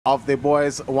of the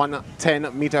boys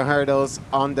 110-meter hurdles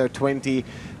under 20.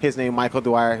 His name, Michael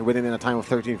Dwyer, winning in a time of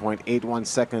 13.81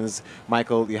 seconds.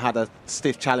 Michael, you had a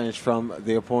stiff challenge from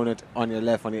the opponent on your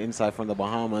left, on the inside from the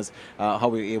Bahamas. How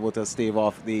were you able to stave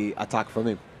off the attack from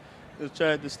him? Just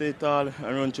tried to stay tall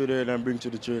and run through there and bring to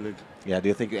the trail leg. Yeah, do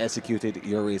you think you executed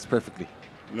your race perfectly?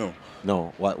 No.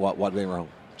 No, what went wrong?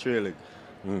 Trail leg.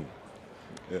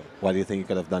 Yeah. What do you think you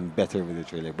could have done better with the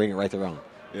trail leg? Bring it right around.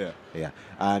 Yeah. Yeah.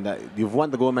 And you've won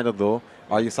the gold medal, though.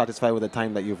 Are you satisfied with the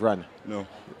time that you've run? No.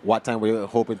 What time were you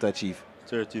hoping to achieve?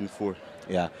 13.4.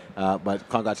 Yeah. But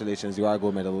congratulations, you are a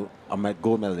gold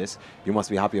medalist. You must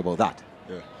be happy about that.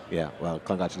 Yeah. Yeah. Well,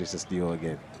 congratulations to you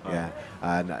again. Yeah.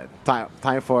 And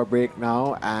time for a break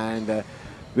now. And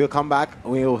we'll come back.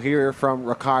 We'll hear from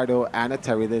Ricardo and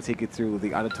Terry. They'll take you through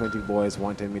the under 20 boys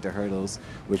 110-meter hurdles,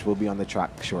 which will be on the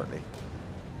track shortly.